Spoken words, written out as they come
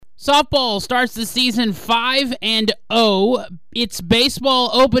Softball starts the season 5-0. It's baseball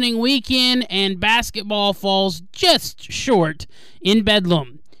opening weekend, and basketball falls just short in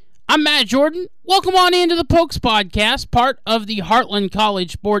Bedlam. I'm Matt Jordan. Welcome on into the Pokes Podcast, part of the Heartland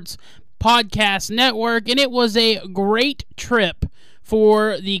College Sports Podcast Network, and it was a great trip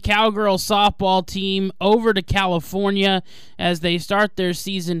for the Cowgirl softball team over to California as they start their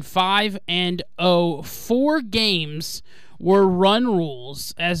season 5-0. 4 games were run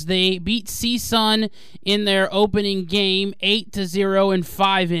rules as they beat CSUN in their opening game 8-0 in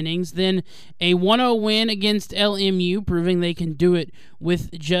 5 innings. Then a 1-0 win against LMU, proving they can do it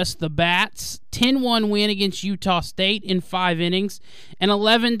with just the bats. 10-1 win against Utah State in 5 innings. An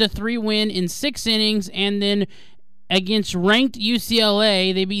 11-3 win in 6 innings. And then against ranked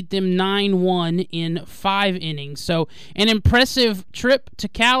UCLA, they beat them 9-1 in 5 innings. So an impressive trip to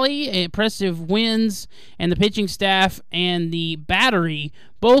Cali, impressive wins, and the pitching staff and the battery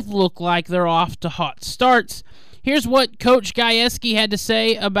both look like they're off to hot starts. Here's what Coach Gajewski had to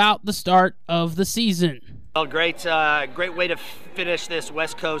say about the start of the season. Well, great way to finish this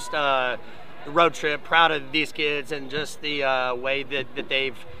West Coast road trip. Proud of these kids and just the way that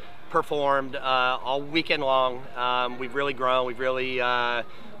they've performed all weekend long. We've really grown. We've really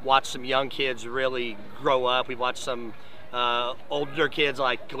watched some young kids really grow up. We've watched some older kids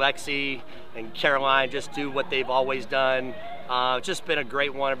like Lexi and Caroline just do what they've always done. It's just been a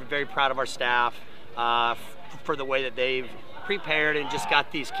great one. I'm very proud of our staff for the way that they've prepared and just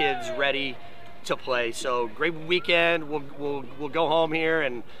got these kids ready to play. So great weekend. We'll go home here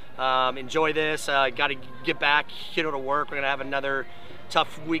and enjoy this. Got to get back, to work. We're gonna have another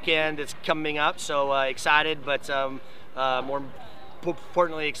tough weekend that's coming up, so excited, but more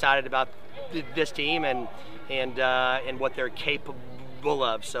importantly excited about this team and what they're capable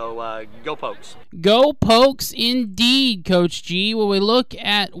of. So go Pokes. Go Pokes indeed, Coach G. When we look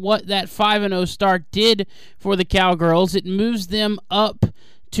at what that 5-0 start did for the Cowgirls, it moves them up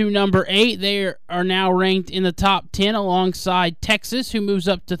to number 8. They are now ranked in the top 10 alongside Texas, who moves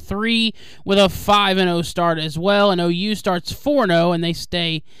up to 3 with a 5-0 start as well. And OU starts 4-0, and they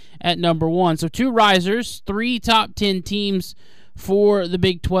stay at number 1. So 2 risers, 3 top 10 teams for the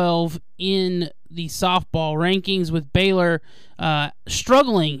Big 12 in the softball rankings, with Baylor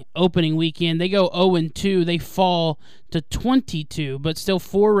struggling opening weekend. They go 0-2. They fall to 22, but still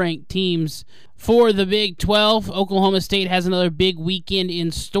 4 ranked teams for the Big 12. Oklahoma State has another big weekend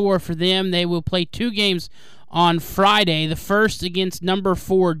in store for them. They will play 2 games on Friday, the first against number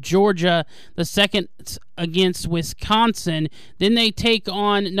 4 Georgia, the second against Wisconsin. Then they take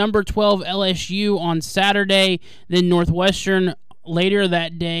on number 12 LSU on Saturday, then Northwestern later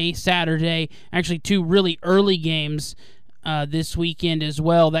that day, Saturday. Actually, 2 really early games this weekend as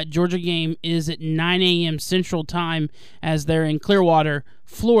well. That Georgia game is at 9 a.m. Central Time as they're in Clearwater,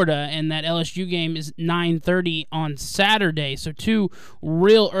 Florida, and that LSU game is 9:30 on Saturday. So 2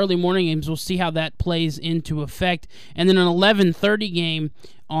 real early morning games. We'll see how that plays into effect. And then an 11:30 game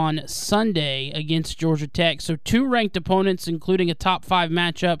on Sunday against Georgia Tech. So 2 ranked opponents, including a top 5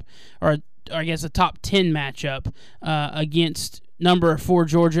 matchup, or I guess a top 10 matchup against number 4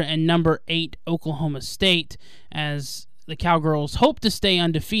 Georgia and number 8 Oklahoma State, as the Cowgirls hope to stay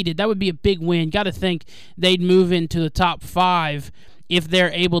undefeated. That would be a big win. Got to think they'd move into the top 5 if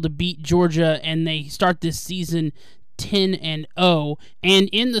they're able to beat Georgia and they start this season 10-0. And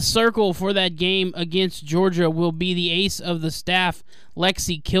in the circle for that game against Georgia will be the ace of the staff,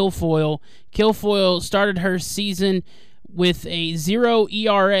 Lexi Kilfoyle. Kilfoyle started her season with a 0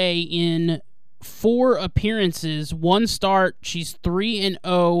 ERA in 4 appearances, 1 start. She's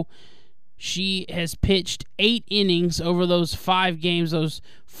 3-0. She has pitched 8 innings over those 5 games, those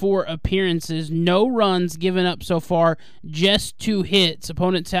 4 appearances. No runs given up so far, just 2 hits.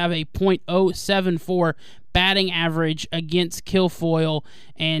 Opponents have a .074 batting average against Kilfoyle,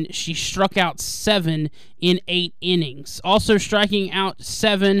 and she struck out 7 in 8 innings. Also striking out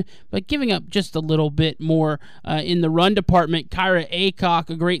 7, but giving up just a little bit more in the run department. Kyra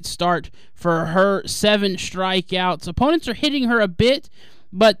Aycock, a great start for her, 7 strikeouts. Opponents are hitting her a bit,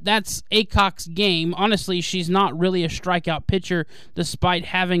 but that's Aycock's game. Honestly, she's not really a strikeout pitcher despite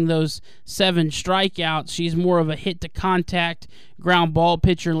having those 7 strikeouts. She's more of a hit-to-contact ground ball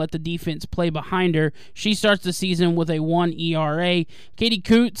pitcher and let the defense play behind her. She starts the season with a 1 ERA. Katie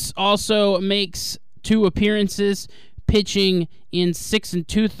Coots also makes 2 appearances, pitching in 6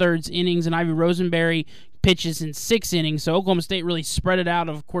 2/3 innings, and Ivy Rosenberry pitches in 6 innings. So Oklahoma State really spread it out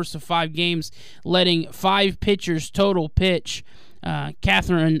over the course of 5 games, letting 5 pitchers total pitch.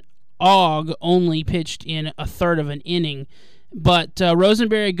 Catherine Ogg only pitched in 1/3 of an inning. But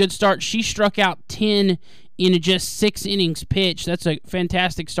Rosenberry, a good start. She struck out 10 in just 6 innings pitched. That's a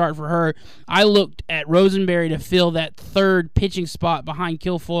fantastic start for her. I looked at Rosenberry to fill that third pitching spot behind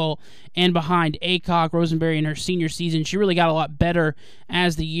Kilfoyle and behind Aycock. Rosenberry in her senior season, she really got a lot better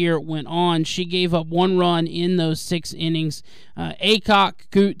as the year went on. She gave up 1 run in those 6 innings.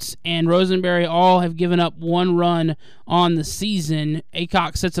 Aycock, Coots, and Rosenberry all have given up 1 run on the season.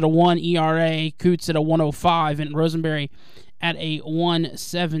 Aycock sits at a 1 ERA, Coots at a 105, and Rosenberry at a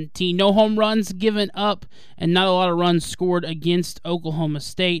 117. No home runs given up and not a lot of runs scored against Oklahoma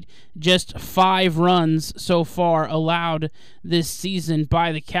State. Just 5 runs so far allowed this season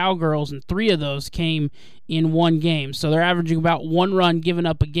by the Cowgirls, and 3 of those came in 1 game. So they're averaging about 1 run given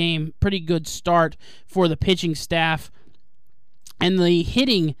up a game. Pretty good start for the pitching staff. And the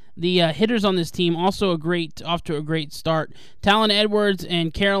hitters on this team also off to a great start. Talon Edwards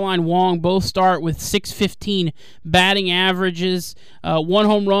and Caroline Wong both start with .615 batting averages. 1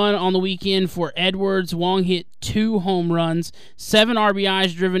 home run on the weekend for Edwards. Wong hit 2 home runs. 7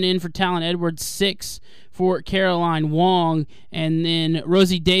 RBIs driven in for Talon Edwards, 6 for Caroline Wong. And then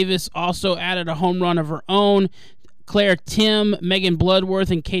Rosie Davis also added a home run of her own. Claire Tim, Megan Bloodworth,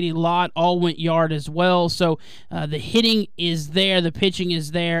 and Katie Lott all went yard as well. So the hitting is there, the pitching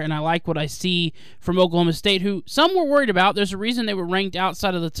is there, and I like what I see from Oklahoma State, who some were worried about. There's a reason they were ranked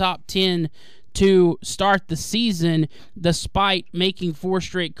outside of the top 10 to start the season, despite making 4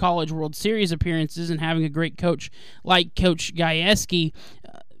 straight College World Series appearances and having a great coach like Coach Gajewski.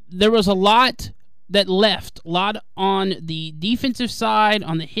 There was a lot that left. A lot on the defensive side,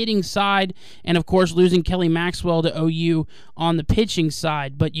 on the hitting side, and of course losing Kelly Maxwell to OU on the pitching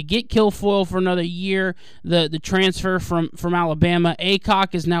side. But you get Kilfoyle for another year, the transfer from Alabama.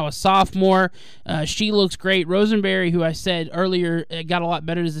 Aycock is now a sophomore. She looks great. Rosenberry, who I said earlier got a lot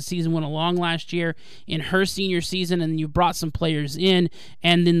better as the season went along last year in her senior season, and then you brought some players in.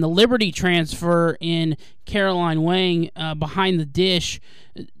 And then the Liberty transfer in Caroline Wang behind the dish,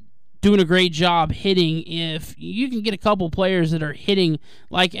 doing a great job hitting. If you can get a couple players that are hitting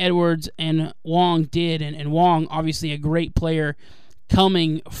like Edwards and Wong did, and Wong, obviously a great player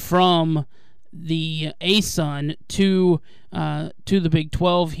coming from the ASUN to the Big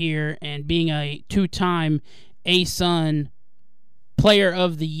 12 here and being a 2-time ASUN Player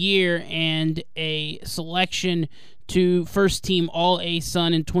of the Year and a selection to first team All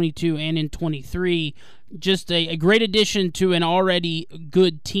ASUN in 22 and in 23. Just a great addition to an already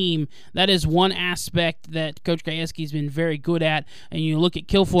good team. That is one aspect that Coach Gajewski's been very good at. And you look at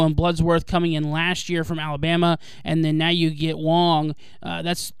Kilfoyle and Bloodsworth coming in last year from Alabama, and then now you get Wong.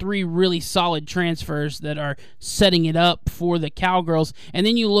 That's 3 really solid transfers that are setting it up for the Cowgirls. And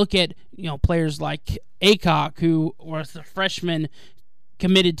then you look at players like Aycock, who was the freshman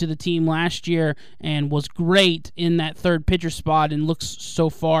committed to the team last year and was great in that 3rd pitcher spot and looks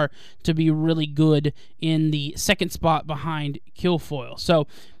so far to be really good in the 2nd spot behind Kilfoyle. So,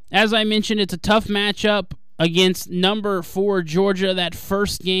 as I mentioned, it's a tough matchup against number 4 Georgia, that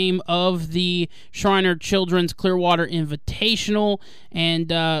first game of the Shriner Children's Clearwater Invitational, and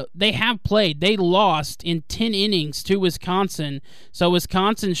they have played. They lost in 10 innings to Wisconsin, so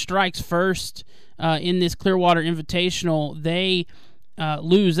Wisconsin strikes first in this Clearwater Invitational. They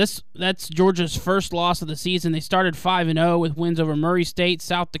lose. That's Georgia's first loss of the season. They started 5-0 with wins over Murray State,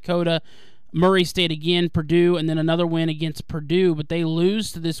 South Dakota, Murray State again, Purdue, and then another win against Purdue. But they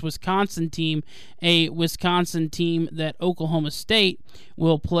lose to this Wisconsin team, a Wisconsin team that Oklahoma State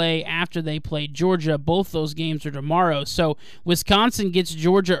will play after they play Georgia. Both those games are tomorrow. So Wisconsin gets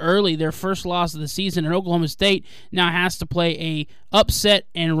Georgia early, their first loss of the season, and Oklahoma State now has to play a upset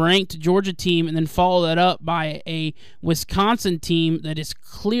and ranked Georgia team and then follow that up by a Wisconsin team that is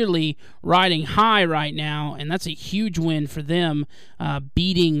clearly riding high right now, and that's a huge win for them,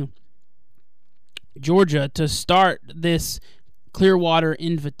 beating Georgia to start this Clearwater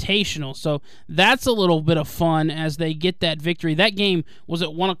Invitational. So that's a little bit of fun as they get that victory. That game was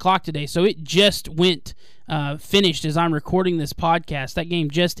at 1 o'clock today, so it just finished as I'm recording this podcast. That game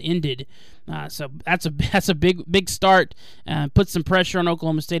just ended. So that's a big start. Puts some pressure on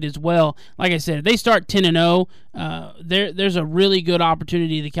Oklahoma State as well. Like I said, if they start 10-0, there's a really good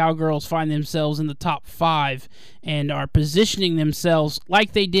opportunity the Cowgirls find themselves in the top 5 and are positioning themselves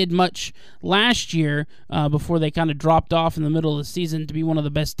like they did much last year before they kind of dropped off in the middle of the season to be one of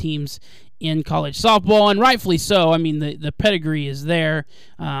the best teams in college softball, and rightfully so. I mean, the pedigree is there.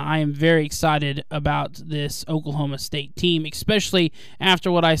 I am very excited about this Oklahoma State team, especially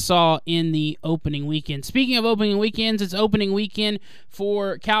after what I saw in the opening weekend. Speaking of opening weekends, it's opening weekend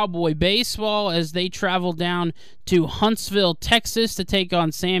for Cowboy baseball as they travel down to Huntsville, Texas to take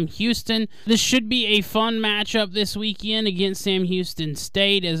on Sam Houston. This should be a fun matchup this weekend against Sam Houston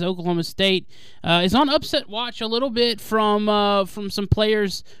State, as Oklahoma State is on upset watch a little bit from some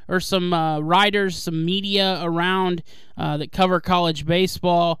players or some writers, some media around that cover college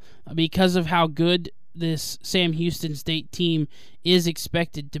baseball because of how good this Sam Houston State team is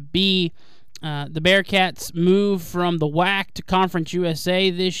expected to be. The Bearcats move from the WAC to Conference USA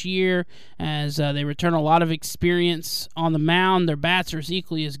this year as they return a lot of experience on the mound. Their bats are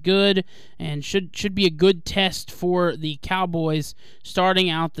equally as good and should be a good test for the Cowboys starting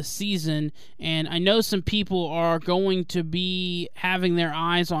out the season. And I know some people are going to be having their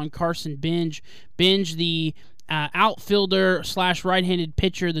eyes on Carson Benj. Benj, the outfielder / right-handed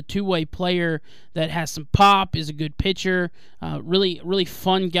pitcher, the two-way player that has some pop, is a good pitcher. Really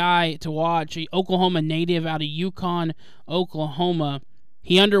fun guy to watch. An Oklahoma native out of Yukon, Oklahoma.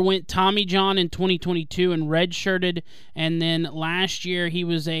 He underwent Tommy John in 2022 and redshirted, and then last year he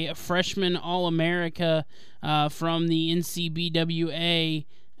was a freshman All-America from the NCBWA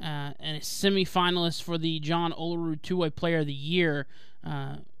and a semifinalist for the John Olerud two-way player of the year.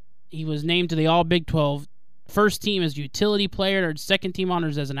 He was named to the All-Big 12 first team as utility player, or second team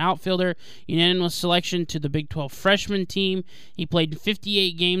honors as an outfielder, unanimous selection to the Big 12 freshman team. He played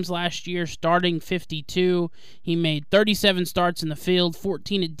 58 games last year, starting 52. He made 37 starts in the field,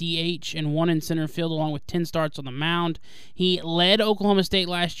 14 at DH, and 1 in center field, along with 10 starts on the mound. He led Oklahoma State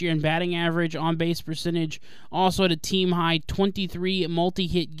last year in batting average, on-base percentage, also at a team-high 23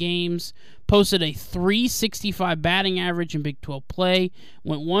 multi-hit games, posted a .365 batting average in Big 12 play,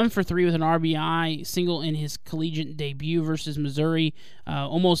 went 1 for 3 with an RBI single in his collegiate debut versus Missouri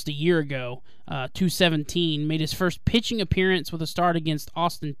almost a year ago, 217. Made his first pitching appearance with a start against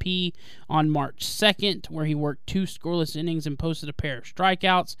Austin Peay on March 2nd, where he worked 2 scoreless innings and posted a pair of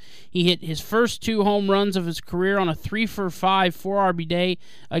strikeouts. He hit his first 2 home runs of his career on a 3-for-5 4-RB day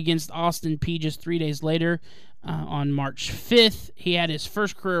against Austin Peay just 3 days later. On March 5th, he had his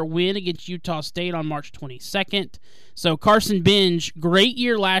first career win against Utah State on March 22nd. So Carson Benj, great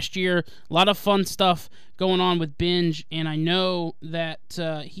year last year. A lot of fun stuff going on with Benj, and I know that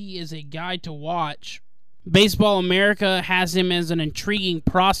he is a guy to watch. Baseball America has him as an intriguing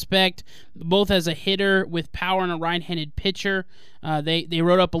prospect, both as a hitter with power and a right-handed pitcher. They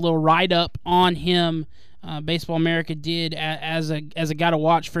wrote up a little write-up on him. Baseball America did as a guy to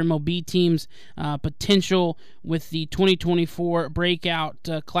watch for MLB teams. Potential with the 2024 breakout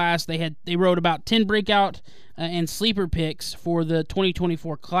class. They wrote about 10 breakout and sleeper picks for the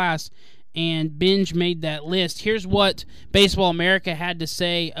 2024 class, and Benj made that list. Here's what Baseball America had to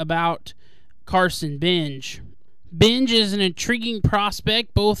say about Carson Benj. Benj is an intriguing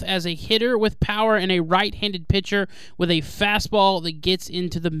prospect, both as a hitter with power and a right-handed pitcher with a fastball that gets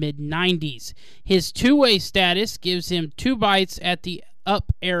into the mid-90s. His two-way status gives him 2 bites at the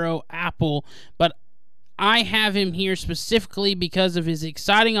up arrow apple, but I have him here specifically because of his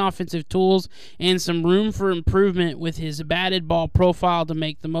exciting offensive tools and some room for improvement with his batted ball profile to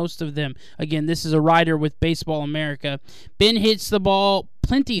make the most of them. Again, this is a writer with Baseball America. Ben hits the ball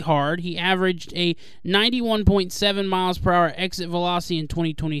plenty hard. He averaged a 91.7 miles per hour exit velocity in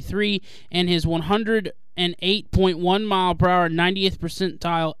 2023, and his 108.1 mile per hour 90th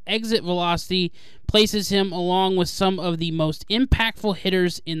percentile exit velocity places him along with some of the most impactful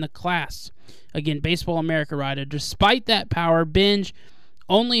hitters in the class. Again, Baseball America writer. Despite that power, Benj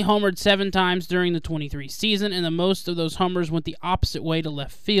only homered 7 times during the 23 season, and the most of those homers went the opposite way to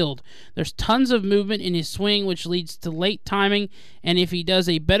left field. There's tons of movement in his swing, which leads to late timing, and if he does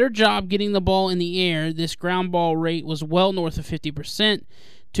a better job getting the ball in the air, this ground ball rate was well north of 50%.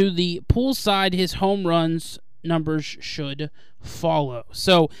 To the pool side, his home runs numbers should follow.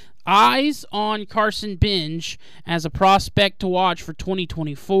 So, eyes on Carson Benj as a prospect to watch for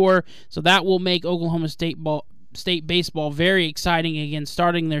 2024. So that will make Oklahoma State baseball very exciting again,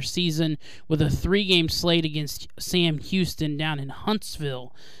 starting their season with a 3-game slate against Sam Houston down in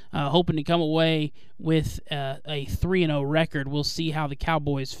Huntsville, hoping to come away with a 3-0 record. We'll see how the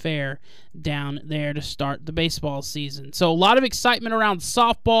Cowboys fare down there to start the baseball season. So a lot of excitement around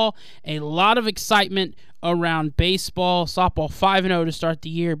softball, a lot of excitement around baseball. Softball 5-0 to start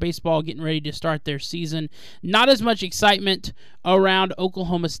the year. Baseball getting ready to start their season. Not as much excitement around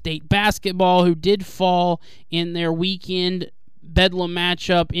Oklahoma State basketball, who did fall in their weekend Bedlam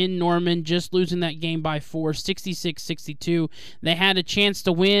matchup in Norman, just losing that game by 4, 66-62. They had a chance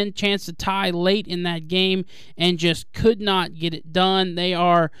to win, chance to tie late in that game, and just could not get it done. They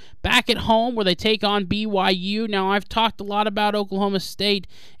are back at home where they take on BYU. Now, I've talked a lot about Oklahoma State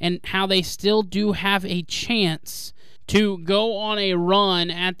and how they still do have a chance to go on a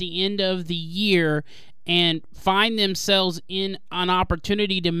run at the end of the year and find themselves in an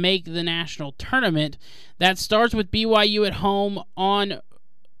opportunity to make the national tournament. That starts with BYU at home on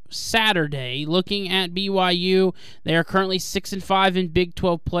Saturday. Looking at BYU, they are currently 6-5 in Big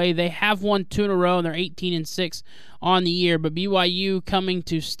 12 play. They have won 2 in a row, and they're 18-6 on the year. But BYU coming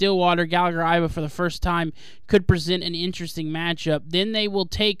to Stillwater, Gallagher, Iowa for the first time could present an interesting matchup. Then they will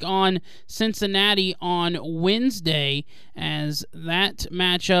take on Cincinnati on Wednesday, as that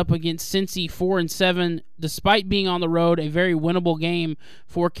matchup against Cincy 4-7, despite being on the road, a very winnable game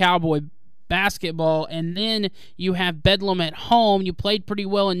for Cowboy basketball. And then you have Bedlam at home. You played pretty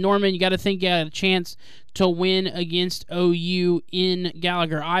well in Norman. You got to think you had a chance to win against OU in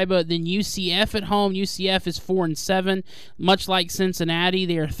Gallagher, Iowa. Then UCF at home. UCF is 4-7, much like Cincinnati.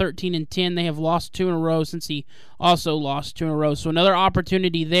 They are 13-10. They have lost 2 in a row, since he also lost 2 in a row. So another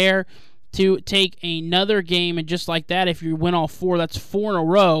opportunity there to take another game, and just like that, if you win all 4, that's 4 in a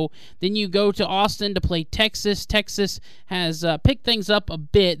row. Then you go to Austin to play Texas. Texas has picked things up a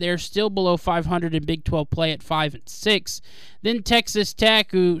bit. They're still below 500 in Big 12 play at 5-6. Then Texas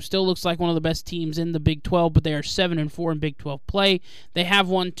Tech, who still looks like one of the best teams in the Big 12, but they are 7-4 in Big 12 play. They have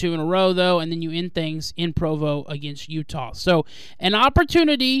won 2 in a row, though, and then you end things in Provo against Utah. So an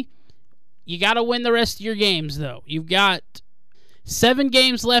opportunity. You got to win the rest of your games, though. You've got 7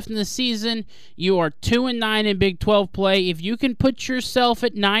 games left in the season. You are 2-9 in Big 12 play. If you can put yourself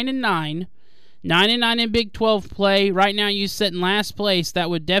at 9-9 in Big 12 play, right now you sit in last place.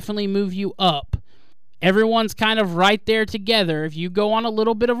 That would definitely move you up. Everyone's kind of right there together. If you go on a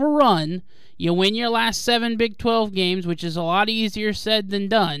little bit of a run, you win your last 7 Big 12 games, which is a lot easier said than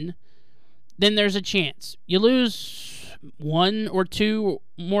done, then there's a chance. You lose 1 or 2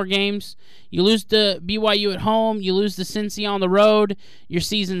 more games, you lose to BYU at home, you lose to Cincy on the road, your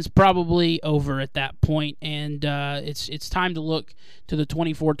season's probably over at that point, and it's time to look to the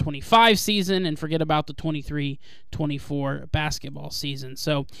 24-25 season and forget about the 23-24 basketball season.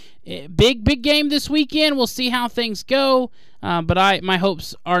 So big game this weekend. We'll see how things go, but my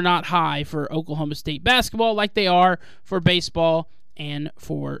hopes are not high for Oklahoma State basketball like they are for baseball and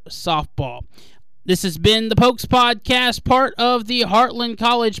for softball. This has been the Pokes Podcast, part of the Heartland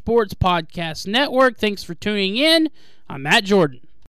College Sports Podcast Network. Thanks for tuning in. I'm Matt Jordan.